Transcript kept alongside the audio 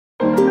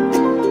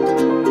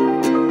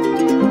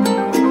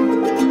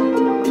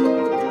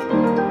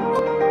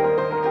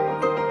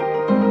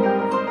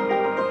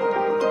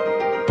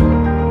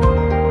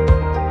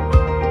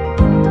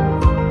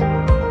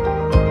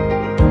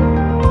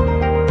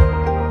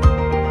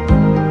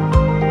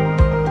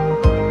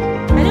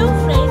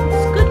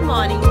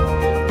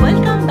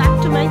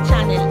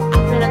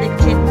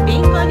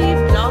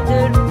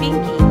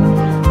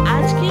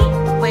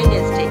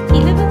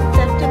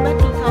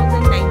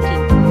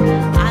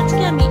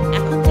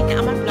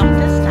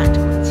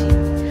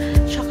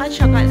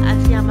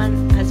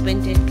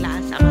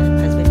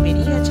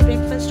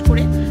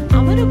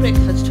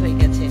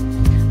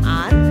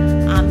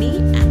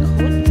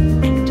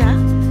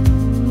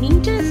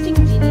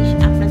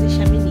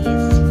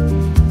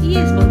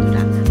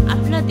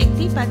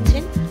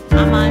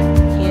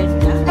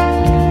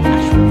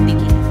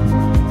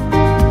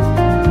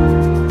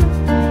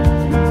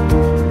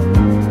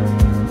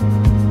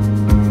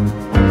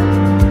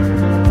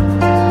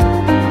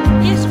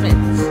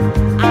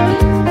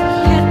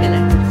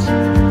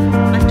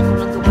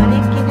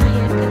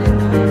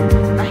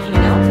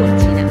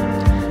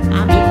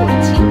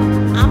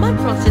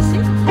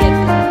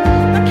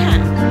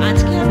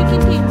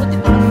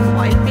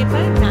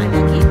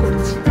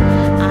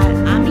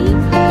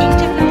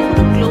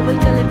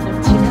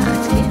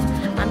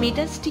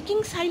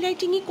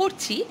হাইলাইটিংই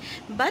করছি,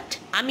 বাট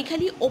আমি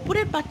খালি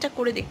ওপরের পার্টটা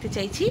করে দেখতে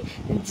চাইছি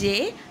যে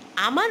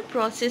আমার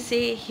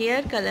প্রসেসে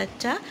হেয়ার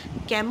কালারটা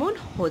কেমন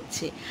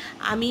হচ্ছে।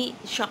 আমি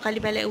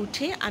সকালবেলায়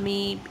উঠে আমি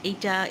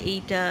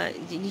এইটা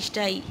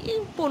জিনিসটাই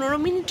 15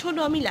 মিনিট হলো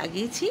আমি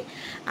লাগিয়েছি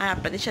আর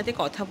আপনাদের সাথে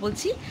কথা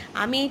বলছি।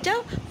 আমি এটা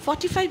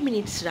 45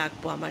 মিনিটস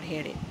রাখবো আমার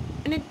হেয়ারে,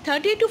 মানে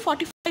 30 to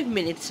 45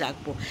 মিনিটস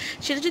রাখবো।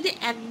 সেটা যদি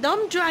একদম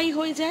ড্রাই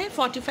হয়ে যায়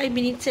 45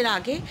 মিনিটসের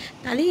আগে,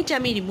 তাহলে এটা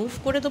আমি রিমুভ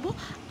করে দেবো।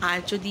 আর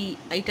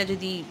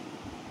যদি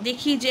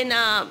দেখি যে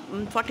না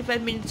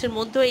 45 মিনিটসের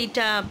মধ্যে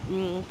এইটা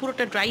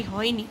পুরোটা ড্রাই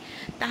হয়নি,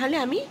 তাহলে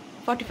আমি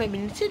 45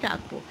 মিনিটসে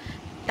রাখবো।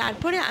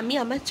 তারপরে আমি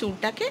আমার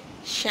চুলটাকে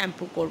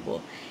শ্যাম্পু করব।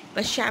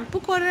 বা শ্যাম্পু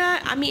করা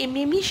আমি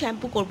এমনি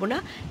শ্যাম্পু করব না,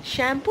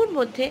 শ্যাম্পুর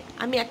মধ্যে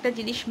আমি একটা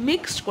জিনিস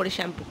মিক্সড করে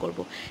শ্যাম্পু করব,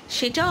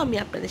 সেটাও আমি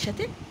আপনাদের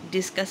সাথে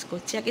ডিসকাস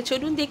করছি। আগে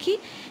চলুন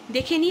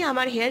দেখে নিই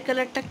আমার হেয়ার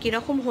কালারটা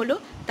কীরকম হলো,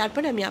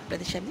 তারপরে আমি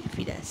আপনাদের সামনে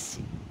ফিরে আসছি।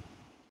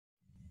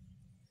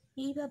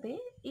 এইভাবে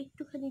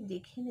একটুখানি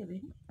দেখে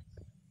নেবেন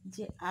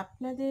যে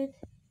আপনাদের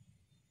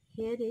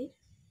হেয়ারের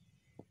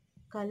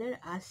কালার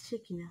আসছে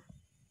কিনা।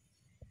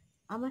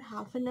 আমার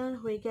হাফ অ্যান আওয়ার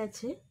হয়ে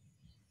গেছে।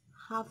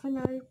 হাফ অ্যান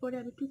আওয়ারের পরে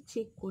আমি একটু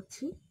চেক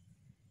করছি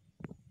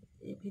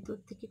এর ভেতর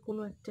থেকে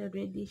কোনো একটা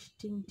রেডিশ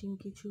টিং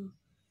কিছু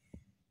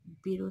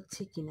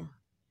বেরোচ্ছে কিনা।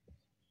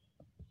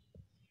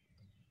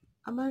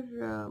 আমার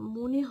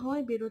মনে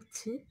হয়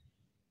বেরোচ্ছে,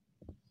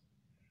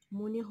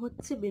 মনে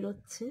হচ্ছে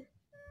বেরোচ্ছে।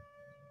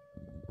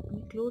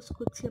 আমি ক্লোজ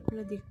করছি,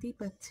 আপনারা দেখতেই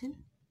পাচ্ছেন।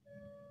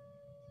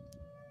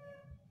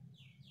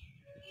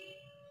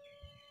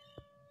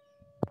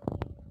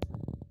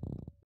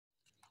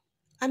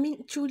 আমি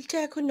চুলটা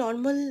এখন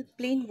নর্মাল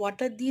প্লেন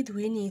ওয়াটার দিয়ে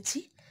ধুয়ে নিয়েছি।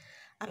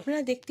 আপনারা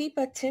দেখতেই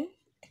পাচ্ছেন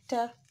একটা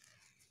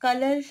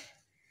কালার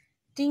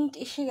টিন্ট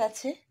এসে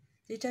গেছে,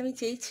 যেটা আমি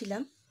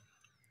চেয়েছিলাম।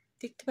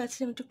 দেখতে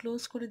পাচ্ছেন, আমি একটু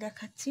ক্লোজ করে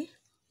দেখাচ্ছি।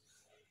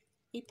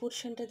 এই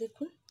পোর্শনটা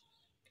দেখুন।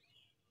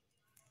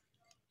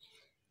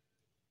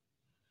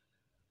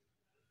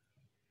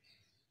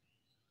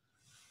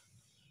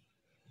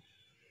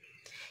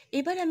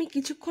 এবার আমি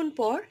কিছুক্ষণ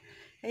পর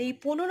এই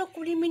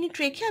 15-20 মিনিট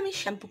রেখে আমি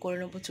শ্যাম্পু করে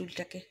নেবো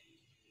চুলটাকে।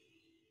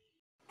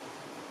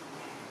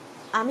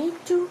 আমি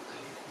একটু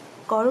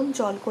গরম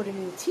জল করে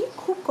নিয়েছি,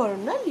 খুব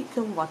গরম না,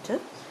 লিকুইড ওয়াটার।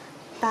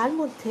 তার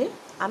মধ্যে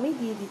আমি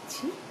দিয়ে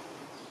দিচ্ছি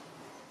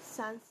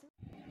Sunsilk.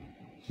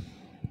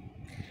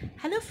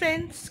 Hello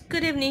friends,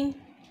 good evening.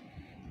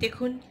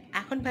 দেখুন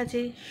এখন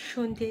বাজে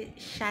সন্ধ্যে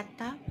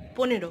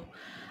 7:15,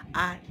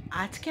 আর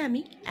আজকে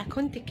আমি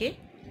এখন থেকে,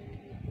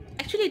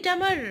 অ্যাকচুয়ালি এটা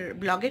আমার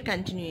ব্লগের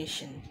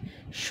কন্টিনিউয়েশন।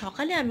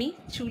 সকালে আমি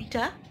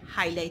চুলটা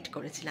হাইলাইট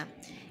করেছিলাম,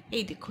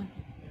 এই দেখুন।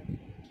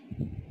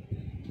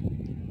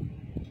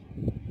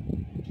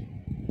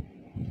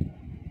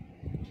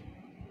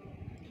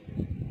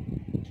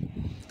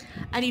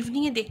 আর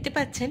ইভিনিংয়ে দেখতে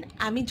পাচ্ছেন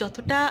আমি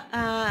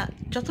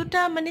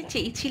যতটা মানে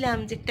চেয়েছিলাম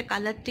যে একটা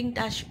কালার টিন্ট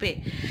আসবে,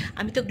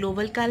 আমি তো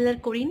গ্লোবাল কালার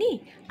করিনি,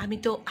 আমি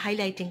তো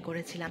হাইলাইটিং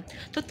করেছিলাম,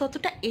 তো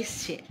ততটা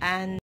এসছে।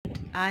 And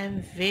I am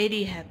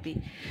very happy.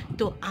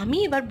 তো আমি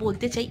এবার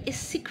বলতে চাই এর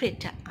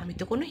সিক্রেটটা। আমি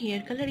তো কোনো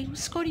হেয়ার কালার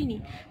ইউজ করিনি,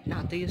 না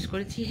তো ইউজ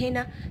করেছি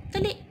না,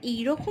 তাহলে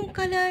এইরকম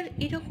কালার,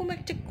 এরকম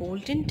একটা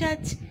গোল্ডেন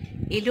টাচ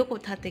এলো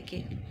কোথা থেকে?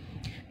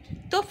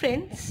 তো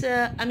ফ্রেন্ডস,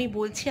 আমি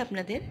বলছি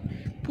আপনাদের,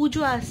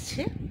 পুজো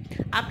আসছে,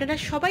 আপনারা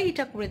সবাই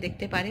এটা করে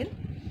দেখতে পারেন।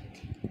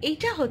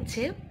 এইটা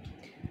হচ্ছে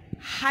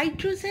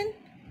হাইড্রোজেন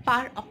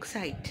পার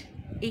অক্সাইড।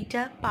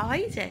 এইটা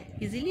পাওয়াই যায়,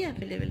 ইজিলি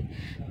অ্যাভেলেবেল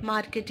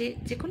মার্কেটে,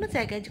 যে কোনো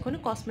জায়গায়, যে কোনো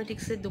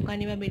কসমেটিক্সের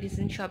দোকানে বা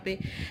মেডিসিন শপে,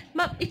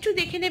 বা একটু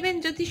দেখে নেবেন,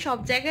 যদি সব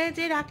জায়গায়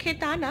যে রাখে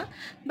তা না,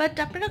 বাট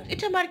আপনারা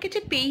এটা মার্কেটে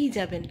পেয়েই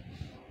যাবেন।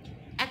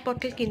 এক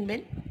বটল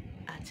কিনবেন।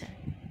 আচ্ছা,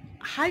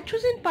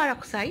 হাইড্রোজেন পার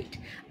অক্সাইড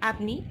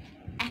আপনি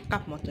 1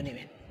 কাপ মতো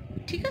নেবেন,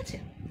 ঠিক আছে?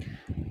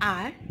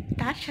 আর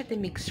তার সাথে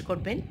মিক্সড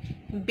করবেন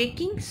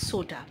বেকিং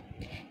সোডা।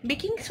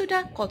 বেকিং সোডা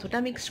কতটা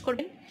মিক্সড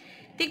করবেন?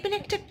 দেখবেন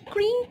একটা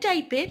ক্রিম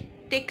টাইপের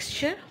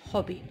টেক্সচার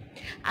হবে।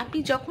 আপনি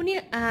যখনই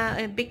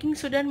বেকিং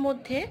সোডার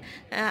মধ্যে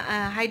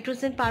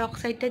হাইড্রোজেন পার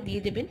অক্সাইডটা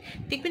দিয়ে দেবেন,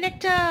 দেখবেন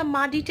একটা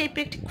মাডি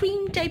টাইপের, একটা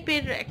ক্রিম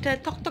টাইপের একটা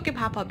থকথকে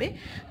ভাব হবে।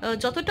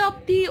 যতটা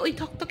অবধি ওই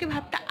থকথকে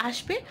ভাবটা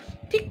আসবে,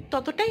 ঠিক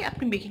ততটাই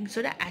আপনি বেকিং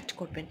সোডা অ্যাড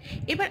করবেন।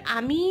 এবার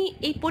আমি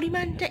এই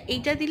পরিমাণটা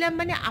এইটা দিলাম,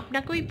 মানে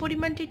আপনাকে ওই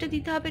পরিমাণটা এটা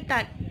দিতে হবে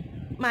তার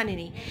মানে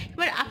নেই।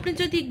 এবার আপনি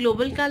যদি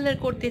গ্লোবাল কালার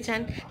করতে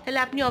চান, তাহলে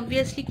আপনি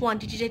অবভিয়াসলি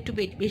কোয়ান্টিটিটা একটু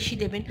বেশি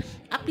দেবেন।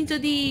 আপনি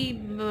যদি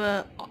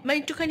মানে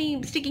একটুখানি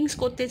স্টিকিংস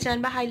করতে চান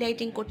বা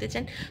হাইলাইটিং করতে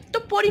চান, তো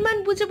পরিমাণ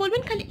বুঝে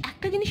বলবেন। খালি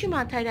একটা জিনিসই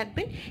মাথায়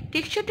রাখবেন,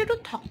 টেক্সচারটা একটু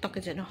থকথকে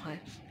যেন হয়,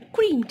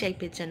 ক্রিম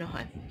টাইপের যেন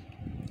হয়।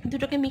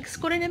 দুটোকে মিক্স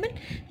করে নেবেন।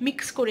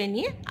 মিক্স করে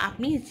নিয়ে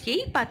আপনি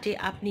যেই পাটে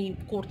আপনি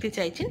করতে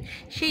চাইছেন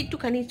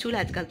সেইটুখানি চুল,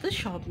 আজকাল তো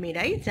সব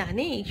মেয়েরাই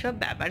জানে এইসব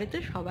ব্যাপারে, তো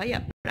সবাই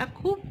আপনারা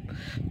খুব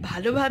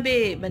ভালোভাবে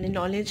মানে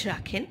নলেজ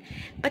রাখেন,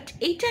 বাট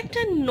এইটা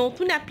একটা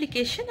নতুন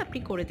অ্যাপ্লিকেশন,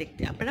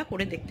 আপনারা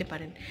করে দেখতে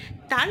পারেন।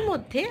 তার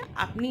মধ্যে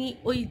আপনি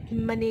ওই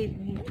মানে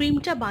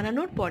ক্রিমটা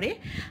বানানোর পরে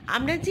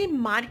আমরা যে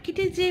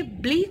মার্কেটে যে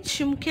ব্লিচ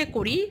মুখে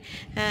করি,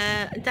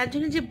 তার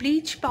জন্য যে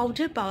ব্লিচ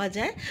পাউডার পাওয়া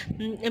যায়,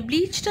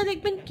 ব্লিচটা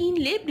দেখবেন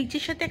কিনলে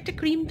ব্লিচের সাথে একটা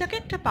ক্রিম থাকে,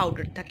 একটা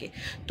পাউডার থাকে।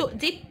 তো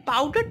যে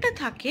পাউডারটা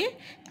থাকে,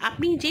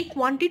 আপনি যেই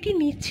কোয়ান্টিটি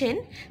নিচ্ছেন,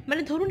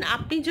 মানে ধরুন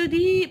আপনি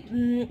যদি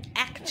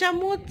 1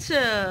 চামচ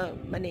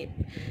মানে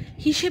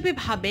হিসেবে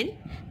ভাবেন,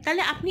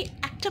 তাহলে আপনি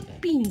একটা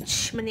পিঞ্চ,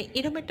 মানে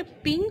এরকম একটা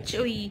পিঞ্চ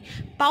ওই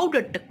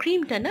পাউডারটা,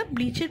 ক্রিমটা না,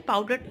 ব্লিচের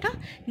পাউডারটা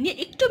নিয়ে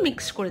একটু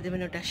মিক্স করে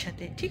দেবেন ওটার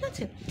সাথে, ঠিক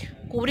আছে?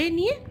 করে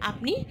নিয়ে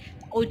আপনি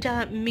ওইটা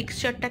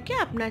মিক্সচারটাকে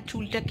আপনার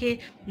চুলটাকে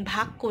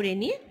ভাগ করে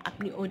নিয়ে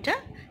আপনি ওটা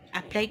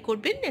অ্যাপ্লাই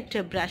করবেন একটা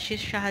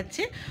ব্রাশের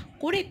সাহায্যে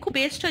করে। খুব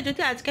বেস্ট হয়,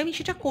 যদি আজকে আমি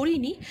সেটা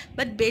করিনি,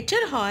 বাট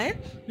বেটার হয়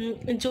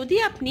যদি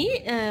আপনি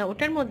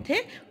ওটার মধ্যে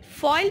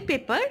ফয়েল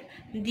পেপার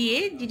দিয়ে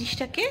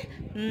জিনিসটাকে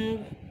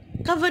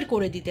কভার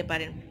করে দিতে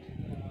পারেন।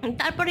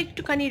 তারপর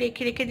একটুখানি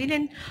রেখে রেখে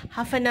দিলেন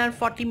 1/2 hour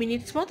 40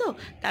 মিনিটস মতো,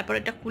 তারপর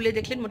এটা খুলে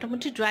দেখলেন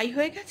মোটামুটি ড্রাই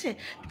হয়ে গেছে,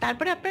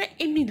 তারপরে আপনারা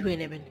এমনি ধুয়ে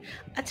নেবেন।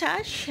 আচ্ছা,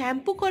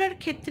 শ্যাম্পু করার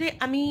ক্ষেত্রে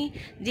আমি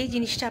যেই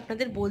জিনিসটা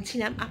আপনাদের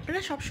বলছিলাম, আপনারা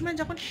সবসময়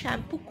যখন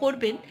শ্যাম্পু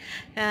করবেন,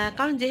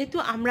 কারণ যেহেতু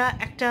আমরা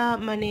একটা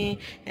মানে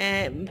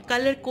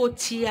কালার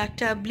করছি,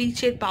 একটা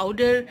ব্লিচের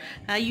পাউডার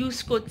ইউজ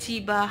করছি,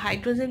 বা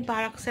হাইড্রোজেন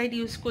পারঅক্সাইড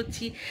ইউজ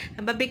করছি,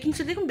 বা বেকিং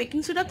সোডা, দেখুন বেকিং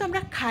সোডা তো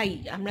আমরা খাই,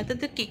 আমরা তো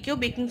কেকেও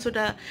বেকিং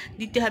সোডা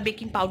দিতে হয়,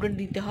 বেকিং পাউডার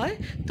দিতে হয়।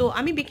 তো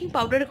আমি বেকিং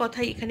পাউডারের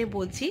কথাই এখানে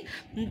বলছি।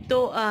 তো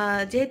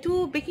যেহেতু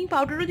বেকিং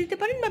পাউডারও দিতে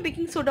পারেন বা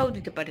বেকিং সোডাও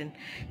দিতে পারেন,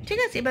 ঠিক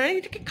আছে? এবার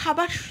এটাকে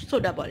খাবার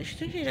সোডা বলে,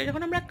 সেটা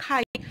যখন আমরা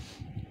খাই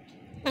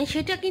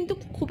সেটা কিন্তু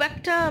খুব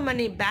একটা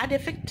মানে ব্যাড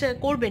এফেক্ট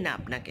করবে না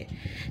আপনাকে,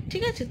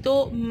 ঠিক আছে? তো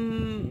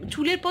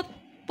চুলের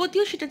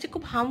প্রতিও সেটা যে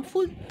খুব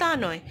হার্মফুল তা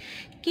নয়,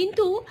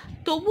 কিন্তু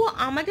তবুও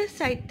আমাদের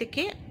সাইড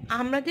থেকে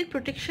আমাদের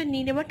প্রোটেকশন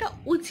নিয়ে নেওয়াটা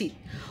উচিত।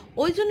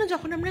 ওই জন্য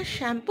যখন আমরা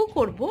শ্যাম্পু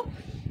করব,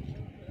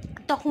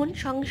 তখন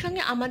সঙ্গে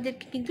সঙ্গে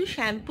আমাদেরকে কিন্তু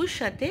শ্যাম্পুর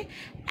সাথে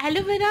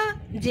অ্যালোভেরা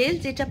জেল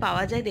যেটা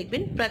পাওয়া যায়,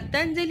 দেখবেন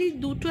পতঞ্জলি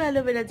 2টো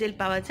অ্যালোভেরা জেল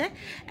পাওয়া যায়,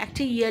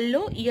 একটা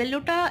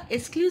ইয়েলোটা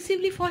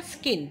এক্সক্লুসিভলি ফর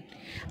স্কিন,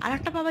 আর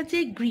একটা পাওয়া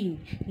যায়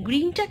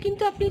গ্রিনটা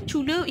কিন্তু আপনি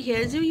চুলেও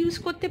হেয়ারসেও ইউজ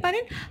করতে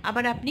পারেন,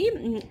 আবার আপনি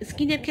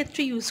স্কিনের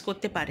ক্ষেত্রে ইউজ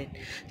করতে পারেন।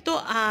 তো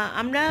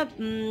আমরা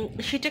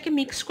সেটাকে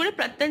মিক্স করে,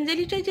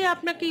 পতঞ্জলিটাই যে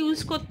আপনাকে ইউজ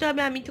করতে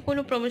হবে, আমি তো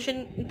কোনো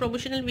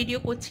প্রমোশনাল ভিডিও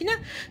করছি না,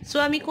 সো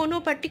আমি কোনো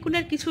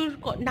পার্টিকুলার কিছুর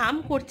নাম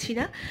করছি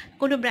না,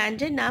 কোনো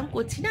ব্র্যান্ডের নাম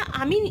করছি না।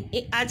 আমি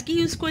আজকে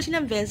ইউজ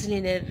করেছিলাম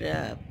ভ্যাসলিনের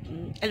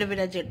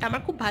অ্যালোভেরা জেলটা,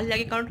 আমার খুব ভালো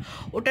লাগে, কারণ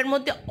ওটার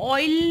মধ্যে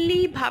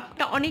অয়েলি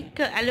ভাবটা, অনেক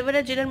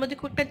অ্যালোভেরা জেলের মধ্যে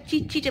খুব একটা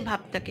চিটচিটে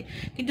ভাব থাকে,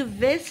 কিন্তু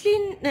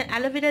ভ্যাসলিন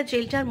অ্যালোভেরা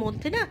জেলটার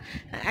মধ্যে না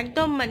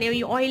একদম মানে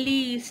ওই অয়েলি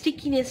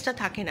স্টিকিনেসটা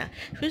থাকে না,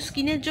 শুধু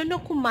স্কিনের জন্য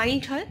খুব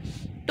মাইল্ড হয়।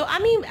 তো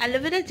আমি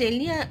অ্যালোভেরা জেল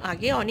নিয়ে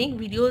আগে অনেক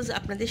ভিডিওস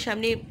আপনাদের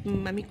সামনে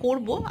আমি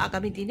করব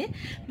আগামী দিনে,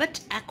 বাট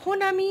এখন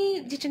আমি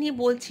যেটা নিয়ে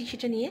বলছি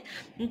সেটা নিয়ে,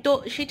 তো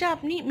সেটা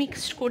আপনি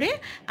মিক্সড করে,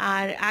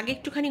 আর আগে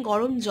একটুখানি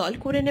গরম জল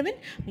করে নেবেন,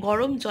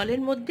 গরম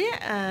জলের মধ্যে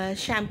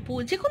শ্যাম্পু,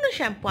 যে কোনো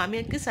শ্যাম্পু, আমি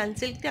আজকে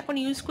সানসিল্কটা এখন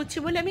ইউজ করছি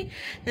বলে আমি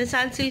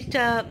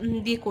সানসিল্কটা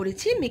দিয়ে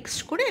করেছি,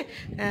 মিক্সড করে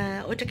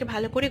ওটাকে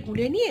ভালো করে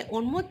গুলে নিয়ে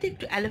ওর মধ্যে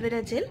একটু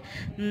অ্যালোভেরা জেল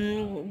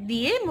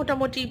দিয়ে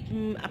মোটামুটি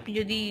আপনি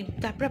যদি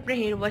তারপর আপনার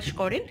হেয়ার ওয়াশ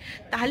করেন,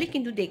 তাহলে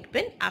কিন্তু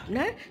দেখবেন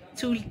আপনার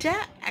চুলটা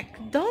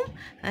একদম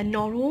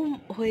নরম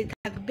হয়ে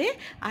থাকবে,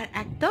 আর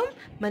একদম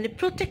মানে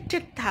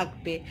প্রোটেক্টেড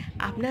থাকবে,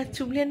 আপনার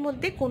চুলের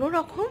মধ্যে কোনো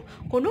রকম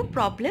কোনো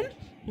প্রবলেম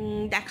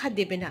দেখা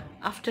দেবে না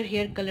আফটার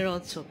হেয়ার কালার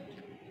অলসো।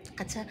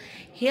 আচ্ছা,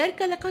 হেয়ার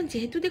কালার, কারণ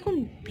যেহেতু দেখুন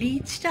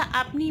ব্লিচটা,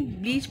 আপনি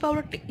ব্লিচ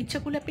পাউডারটা ইচ্ছা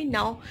করলে আপনি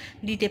নাও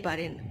দিতে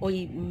পারেন ওই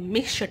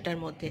মিক্সচারটার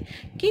মধ্যে,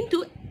 কিন্তু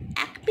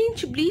 1 পিঞ্চ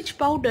ব্লিচ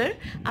পাউডার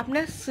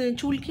আপনার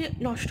চুলকে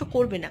নষ্ট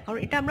করবে না, কারণ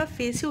এটা আমরা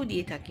ফেসেও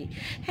দিয়ে থাকি।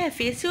 হ্যাঁ,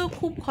 ফেসেও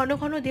খুব ঘন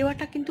ঘন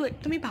দেওয়াটা কিন্তু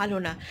একদমই ভালো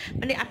না,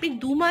 মানে আপনি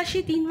 2 মাসে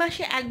 3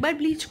 মাসে একবার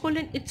ব্লিচ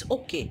করলেন, ইটস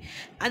ওকে।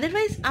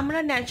 আদারওয়াইজ আমরা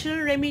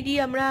ন্যাচারাল রেমেডি,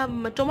 আমরা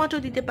টমেটো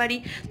দিতে পারি,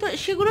 তো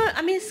সেগুলো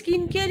আমি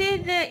স্কিন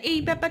কেয়ারের এই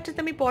ব্যাপারটাতে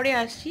আমি পরে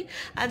আসছি,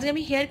 আজকে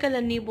আমি হেয়ার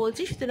কালার নিয়ে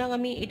বলছি, সুতরাং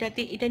আমি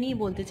এটা নিয়েই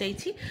বলতে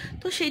চাইছি।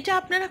 তো সেটা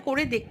আপনারা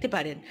করে দেখতে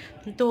পারেন,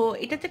 তো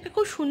এটাতে একটা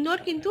খুব সুন্দর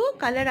কিন্তু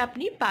কালার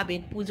আপনি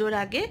পাবেন, পুজোর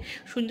আগে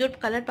সুন্দর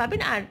কালার পাবেন।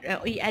 আর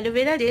ওই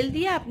অ্যালোভেরা জেল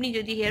দিয়ে আপনি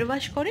যদি হেয়ার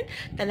ওয়াশ করেন,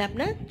 তাহলে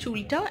আপনার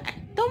চুলটাও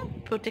একদম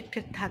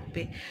প্রোটেক্টেড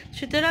থাকবে।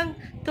 সুতরাং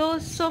তো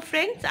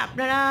ফ্রেন্ডস,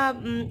 আপনারা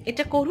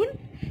এটা করুন,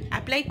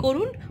 অ্যাপ্লাই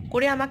করুন,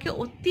 করে আমাকে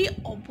অতি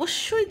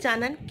অবশ্যই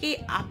জানান কে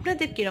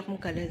আপনাদের কীরকম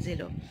কালার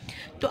এলো।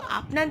 তো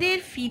আপনাদের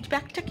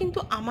ফিডব্যাকটা কিন্তু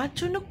আমার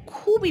জন্য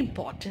খুব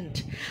ইম্পর্ট্যান্ট,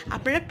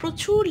 আপনারা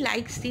প্রচুর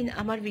লাইকস দিন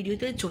আমার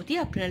ভিডিওতে, যদি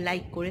আপনারা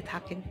লাইক করে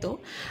থাকেন তো,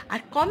 আর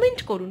কমেন্ট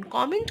করুন,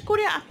 কমেন্ট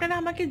করে আপনারা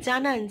আমাকে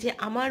জানান যে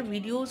আমার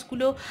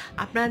ভিডিওসগুলো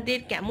আপনাদের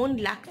কেমন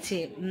লাগছে।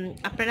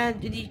 আপনারা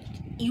যদি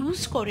ইউজ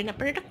করেন,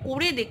 আপনারা এটা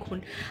করে দেখুন।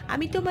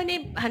 আমি তো মানে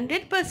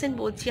 100%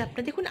 বলছি,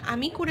 আপনারা দেখুন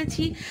আমি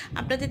করেছি,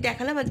 আপনাদের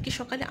দেখালাম আজকে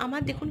সকালে,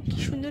 আমার দেখুন কি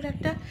সুন্দর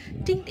একটা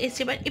টিন্ট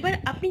এসছে। এবার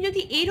আপনি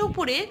যদি এর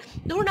ওপরে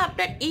ধরুন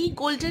আপনার এই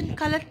গোল্ডেন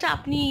কালারটা,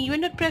 আপনি you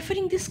are not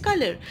প্রেফারিং this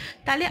colour,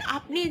 তাহলে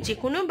আপনি যে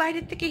কোনো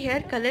বাইরের থেকে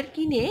হেয়ার কালার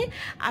কিনে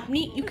আপনি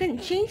you can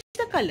change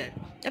the colour.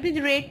 আপনি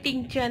রেড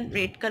টিন্ট চান,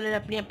 রেড কালার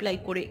আপনি অ্যাপ্লাই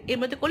করে এর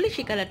মধ্যে করলে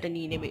সেই কালারটা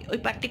নিয়ে নেবে ওই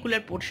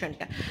পার্টিকুলার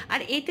পোর্শনটা। আর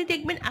এতে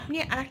দেখবেন আপনি,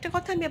 আর একটা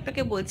কথা আমি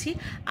আপনাকে বলছি,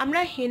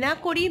 আমরা হেনা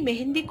করি,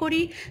 মেহেন্দি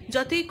করি,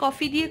 যতই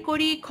কফি দিয়ে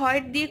করি,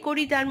 খয়ের দিয়ে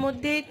করি,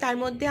 তার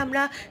মধ্যে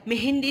আমরা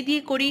মেহেন্দি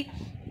দিয়ে করি,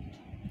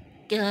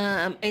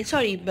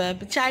 সরি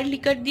চায়ের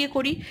লিকার দিয়ে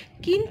করি,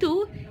 কিন্তু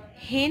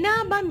হেনা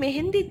বা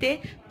মেহেন্দিতে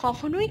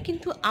কখনোই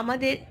কিন্তু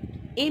আমাদের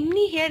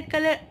এমনি হেয়ার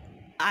কালার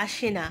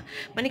আসে না।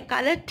 মানে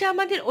কালারটা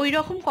আমাদের ওই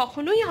রকম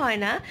কখনোই হয়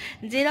না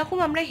যেরকম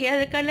আমরা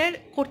হেয়ার কালার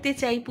করতে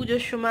চাই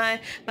পুজোর সময়,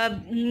 বা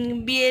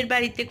বিয়ের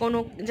বাড়িতে কোনো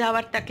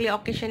যাওয়ার থাকলে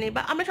অকেশনে,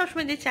 বা আমরা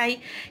সবসময় যে চাই।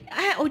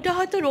 হ্যাঁ, ওইটা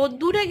হয়তো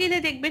রোদ্দুরে গেলে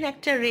দেখবেন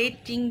একটা রেড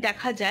টিং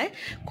দেখা যায়,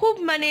 খুব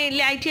মানে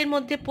লাইটের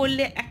মধ্যে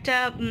পড়লে একটা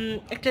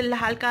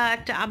হালকা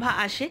একটা আভা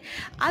আসে।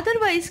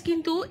 আদারওয়াইজ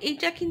কিন্তু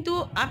এইটা কিন্তু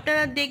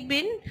আপনারা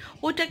দেখবেন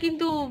ওটা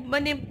কিন্তু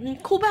মানে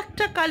খুব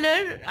একটা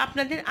কালার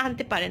আপনাদের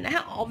আনতে পারে না।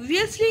 হ্যাঁ,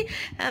 obviously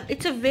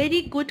it's a very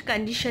good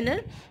conditioner,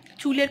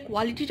 চুলের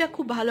কোয়ালিটিটা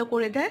খুব ভালো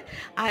করে দেয়।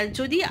 আর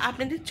যদি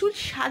আপনাদের চুল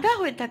সাদা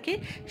হয়ে থাকে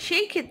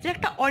সেই ক্ষেত্রে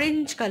একটা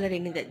অরেঞ্জ কালার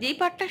এনে দেয়, যেই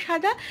পার্টটা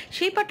সাদা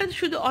সেই পার্টটাতে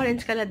শুধু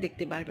অরেঞ্জ কালার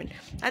দেখতে পারবেন।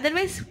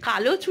 আদারওয়াইজ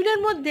কালো চুলের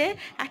মধ্যে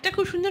একটা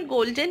খুব সুন্দর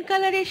গোল্ডেন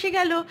কালার এসে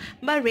গেল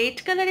বা রেড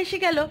কালার এসে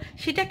গেল,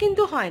 সেটা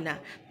কিন্তু হয় না।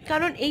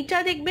 কারণ এইটা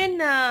দেখবেন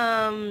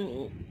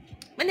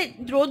মানে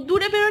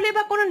রোদ্দুরে বেরোলে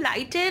বা কোনো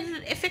লাইটের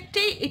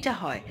এফেক্টেই এটা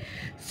হয়।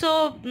 সো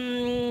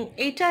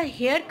এইটা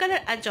হেয়ার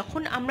কালার, আর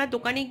যখন আমরা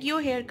দোকানে গিয়েও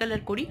হেয়ার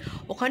কালার করি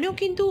ওখানেও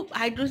কিন্তু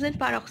হাইড্রোজেন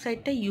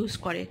পারঅক্সাইডটা ইউজ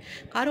করে,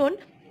 কারণ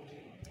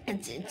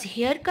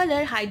হেয়ার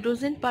কালার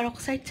হাইড্রোজেন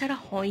পারঅক্সাইড ছাড়া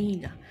হয়ই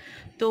না।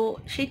 তো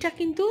সেটা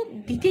কিন্তু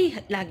দিতেই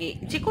লাগে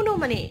যে কোনো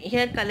মানে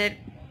হেয়ার কালার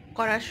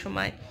করার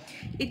সময়,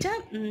 এটা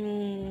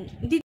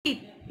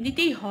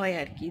দিতেই হয়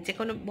আর কি, যে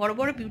কোনো বড়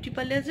বড় বিউটি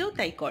পার্লারেও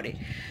তাই করে।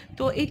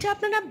 তো এটা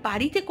আপনারা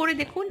বাড়িতে করে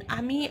দেখুন।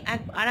 আমি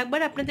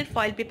আরেকবার আপনাদের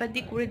ফয়েল পেপার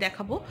দিয়ে করে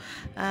দেখাবো।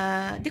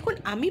 দেখুন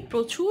আমি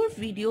প্রচুর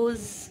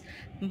ভিডিওস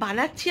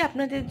বানাচ্ছি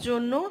আপনাদের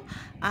জন্য,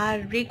 আর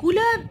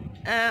রেগুলার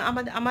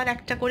আমার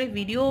একটা করে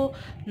ভিডিও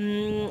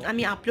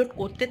আমি আপলোড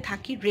করতে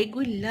থাকি,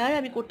 রেগুলার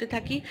আমি করতে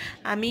থাকি।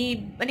 আমি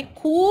মানে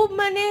খুব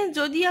মানে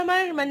যদি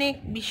আমার মানে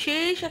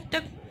বিশেষ একটা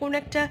কোনো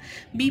একটা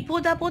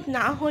বিপদ আপদ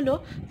না হলো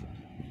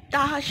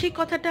তা সেই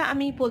কথাটা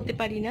আমি বলতে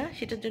পারি না,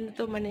 সেটার জন্য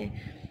তো মানে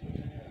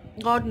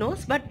গড নোস,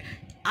 বাট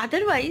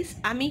আদারওয়াইজ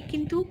আমি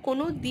কিন্তু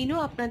কোনো দিনও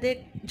আপনাদের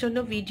জন্য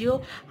ভিডিও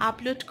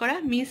আপলোড করা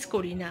মিস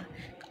করি না।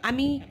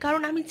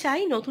 কারণ আমি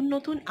চাই নতুন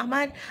নতুন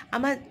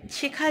আমার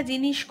শেখা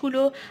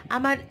জিনিসগুলো,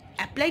 আমার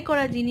অ্যাপ্লাই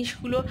করা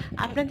জিনিসগুলো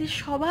আপনাদের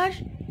সবার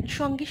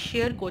সঙ্গে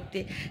শেয়ার করতে,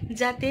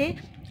 যাতে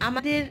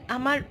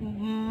আমার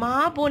মা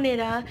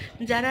বোনেরা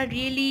যারা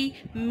রিয়েলি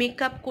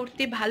মেকআপ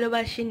করতে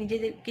ভালোবাসে,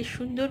 নিজেদেরকে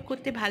সুন্দর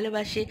করতে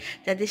ভালোবাসে,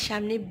 যাদের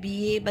সামনে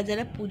বিয়ে বা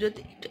যারা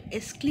পুজোতে একটু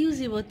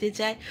এক্সক্লুসিভ হতে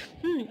চায়,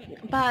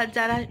 বা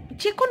যারা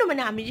যে কোনো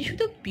মানে আমি যে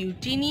শুধু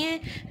বিউটি নিয়ে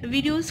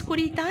ভিডিওস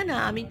করি তা না,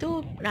 আমি তো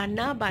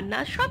রান্না বান্না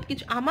সব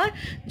কিছু, আমার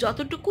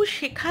যতটুকু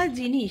শেখা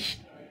জিনিস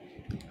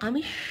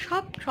আমি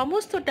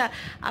সমস্তটা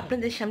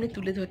আপনাদের সামনে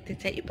তুলে ধরতে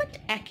চাই, বাট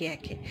একে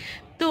একে।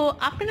 তো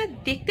আপনারা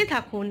দেখতে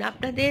থাকুন।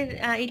 আপনাদের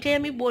এটাই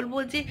আমি বলবো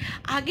যে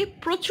আগে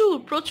প্রচুর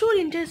প্রচুর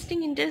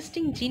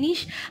ইন্টারেস্টিং জিনিস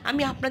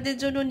আমি আপনাদের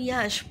জন্য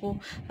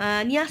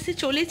নিয়ে আসতে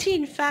চলেছি।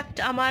 ইনফ্যাক্ট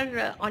আমার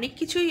অনেক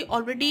কিছুই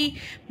অলরেডি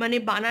মানে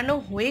বানানো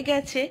হয়ে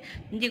গেছে,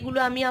 যেগুলো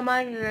আমি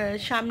আমার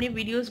সামনে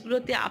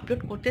ভিডিওসগুলোতে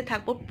আপলোড করতে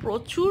থাকবো।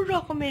 প্রচুর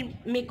রকমের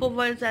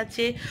মেকওভার্স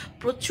আছে,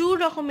 প্রচুর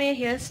রকমের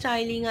হেয়ার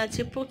স্টাইলিং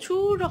আছে,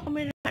 প্রচুর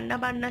রকমের রান্না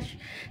বান্না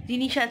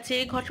জিনিস আছে,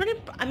 ঘটনা।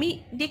 আমি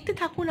দেখতে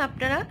থাকুন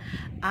আপনারা,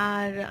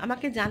 আর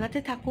আমাকে জানাতে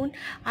থাকুন।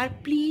 আর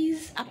প্লিজ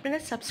আপনারা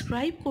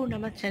সাবস্ক্রাইব করুন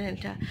আমার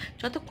চ্যানেলটা।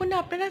 যতক্ষণ না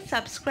আপনারা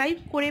সাবস্ক্রাইব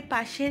করে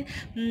পাশের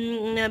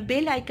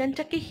বেল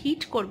আইকনটাকে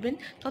হিট করবেন,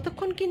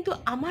 ততক্ষণ কিন্তু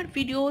আমার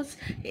ভিডিওস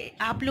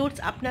আপলোডস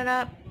আপনারা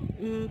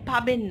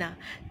পাবেন না।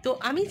 তো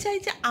আমি চাই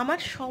যে আমার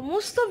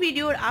সমস্ত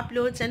ভিডিওর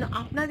আপলোড যেন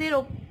আপনাদের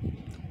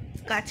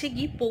কাছে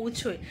গিয়ে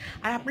পৌঁছয়,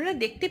 আর আপনারা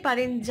দেখতে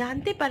পারেন,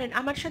 জানতে পারেন,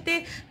 আমার সাথে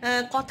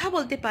কথা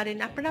বলতে পারেন।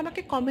 আপনারা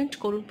আমাকে কমেন্ট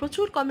করুন,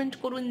 প্রচুর কমেন্ট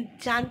করুন,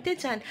 জানতে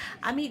চান,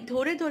 আমি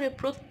ধরে ধরে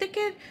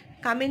প্রত্যেকের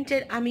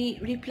কমেন্টের আমি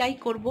রিপ্লাই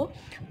করব।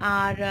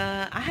 আর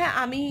হ্যাঁ,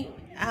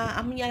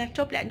 আমি আর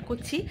একটাও প্ল্যান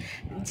করছি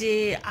যে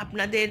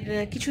আপনাদের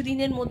কিছু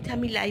দিনের মধ্যে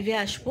আমি লাইভে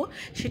আসব।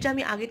 সেটা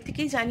আমি আগের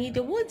থেকেই জানিয়ে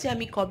দেবো যে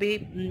আমি কবে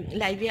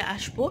লাইভে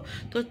আসব।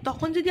 তো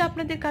তখন যদি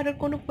আপনাদের কারোর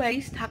কোনো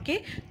কোয়ারিজ থাকে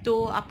তো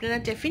আপনারা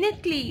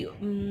ডেফিনেটলি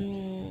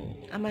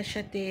আমার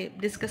সাথে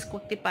ডিসকাস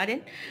করতে পারেন,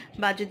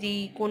 বা যদি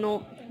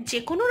যে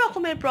কোনো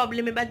রকমের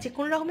প্রবলেমে বা যে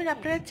কোনো রকমের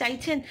আপনারা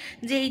চাইছেন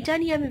যে এইটা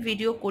নিয়ে আমি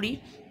ভিডিও করি,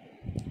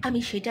 আমি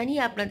সেটা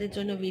নিয়ে আপনাদের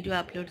জন্য ভিডিও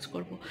আপলোডস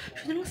করব।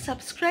 সুতরাং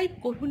সাবস্ক্রাইব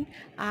করুন,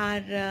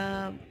 আর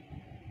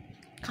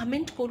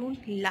কমেন্ট করুন,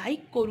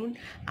 লাইক করুন,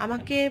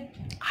 আমাকে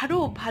আরও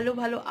ভালো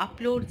ভালো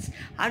আপলোডস,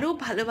 আরও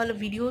ভালো ভালো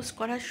ভিডিওস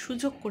করার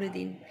সুযোগ করে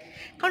দিন।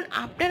 কারণ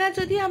আপনারা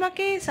যদি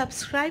আমাকে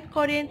সাবস্ক্রাইব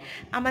করেন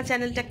আমার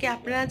চ্যানেলটাকে,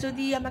 আপনারা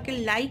যদি আমাকে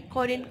লাইক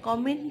করেন,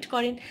 কমেন্ট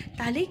করেন,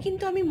 তাহলেই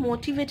কিন্তু আমি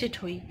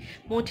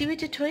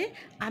মোটিভেটেড হয়ে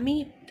আমি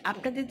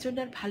আপনাদের জন্য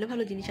আর ভালো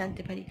ভালো জিনিস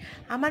আনতে পারি।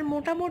 আমার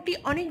মোটামুটি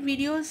অনেক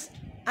ভিডিওস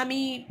আমি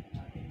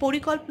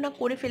পরিকল্পনা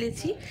করে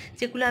ফেলেছি,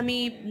 যেগুলো আমি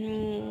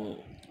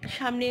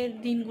সামনের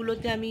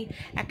দিনগুলোতে আমি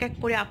এক এক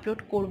করে আপলোড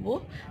করব।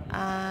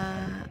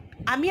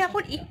 আমি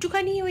এখন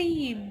একটুখানি ওই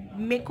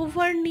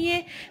মেকওভার নিয়ে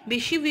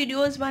বেশি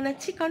ভিডিওস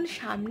বানাচ্ছি, কারণ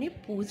সামনে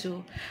পুজো,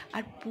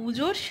 আর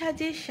পুজোর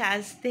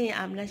সাজতে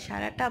আমরা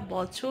সারাটা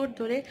বছর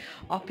ধরে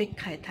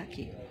অপেক্ষায়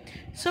থাকি।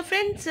 সো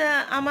ফ্রেন্ডস,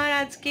 আমার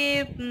আজকে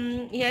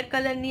হেয়ার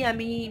কালার নিয়ে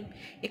আমি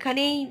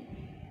এখানেই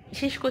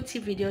শেষ করছি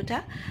ভিডিওটা।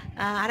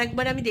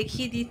 আরেকবার আমি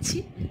দেখিয়ে দিচ্ছি,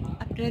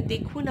 আপনারা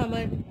দেখুন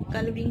আমার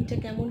কালারিংটা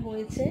কেমন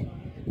হয়েছে,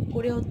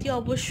 করে অতি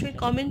অবশ্যই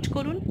কমেন্ট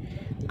করুন।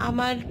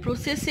 আমার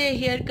প্রসেসে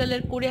হেয়ার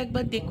কালার করে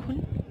একবার দেখুন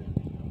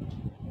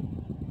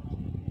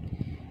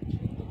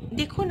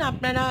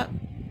আপনারা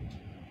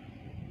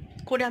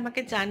করে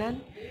আমাকে জানান।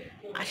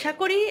 আশা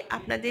করি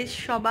আপনাদের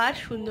সবার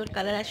সুন্দর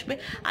কালার আসবে।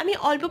 আমি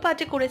অল্প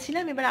পাটে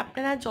করেছিলাম, এবার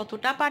আপনারা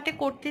যতটা পাটে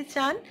করতে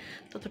চান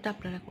ততটা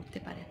আপনারা করতে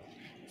পারেন।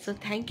 সো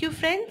থ্যাংক ইউ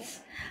ফ্রেন্ডস,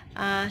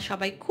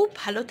 সবাই খুব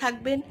ভালো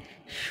থাকবেন,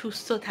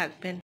 সুস্থ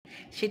থাকবেন,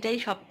 সেটাই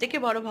সবথেকে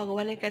বড়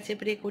ভগবানের কাছে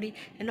প্রে করি,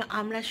 যেন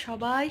আমরা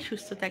সবাই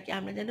সুস্থ থাকি,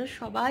 আমরা যেন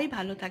সবাই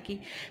ভালো থাকি।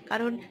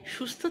 কারণ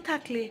সুস্থ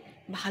থাকলে,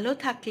 ভালো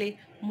থাকলে,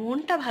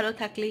 মনটা ভালো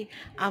থাকলেই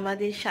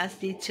আমাদের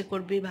সাজতে ইচ্ছে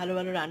করবে, ভালো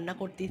ভালো রান্না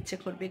করতে ইচ্ছে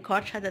করবে,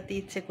 ঘর সাজাতে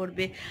ইচ্ছে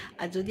করবে।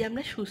 আর যদি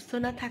আমরা সুস্থ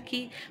না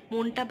থাকি,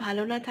 মনটা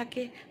ভালো না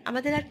থাকে,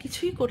 আমাদের আর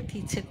কিছুই করতে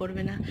ইচ্ছে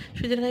করবে না।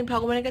 সুতরাং আমি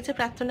ভগবানের কাছে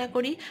প্রার্থনা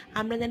করি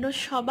আমরা যেন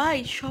সবাই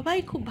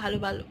খুব ভালো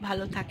ভালো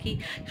ভালো থাকি,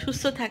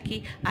 সুস্থ থাকি,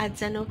 আর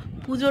যেন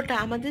পুজোটা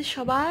আমাদের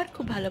সবার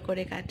খুব ভালো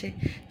করে কাটে।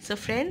 So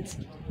friends,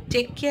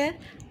 take care.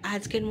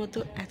 আজকের মতো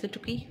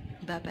এতটুকুই,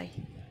 বাই বাই।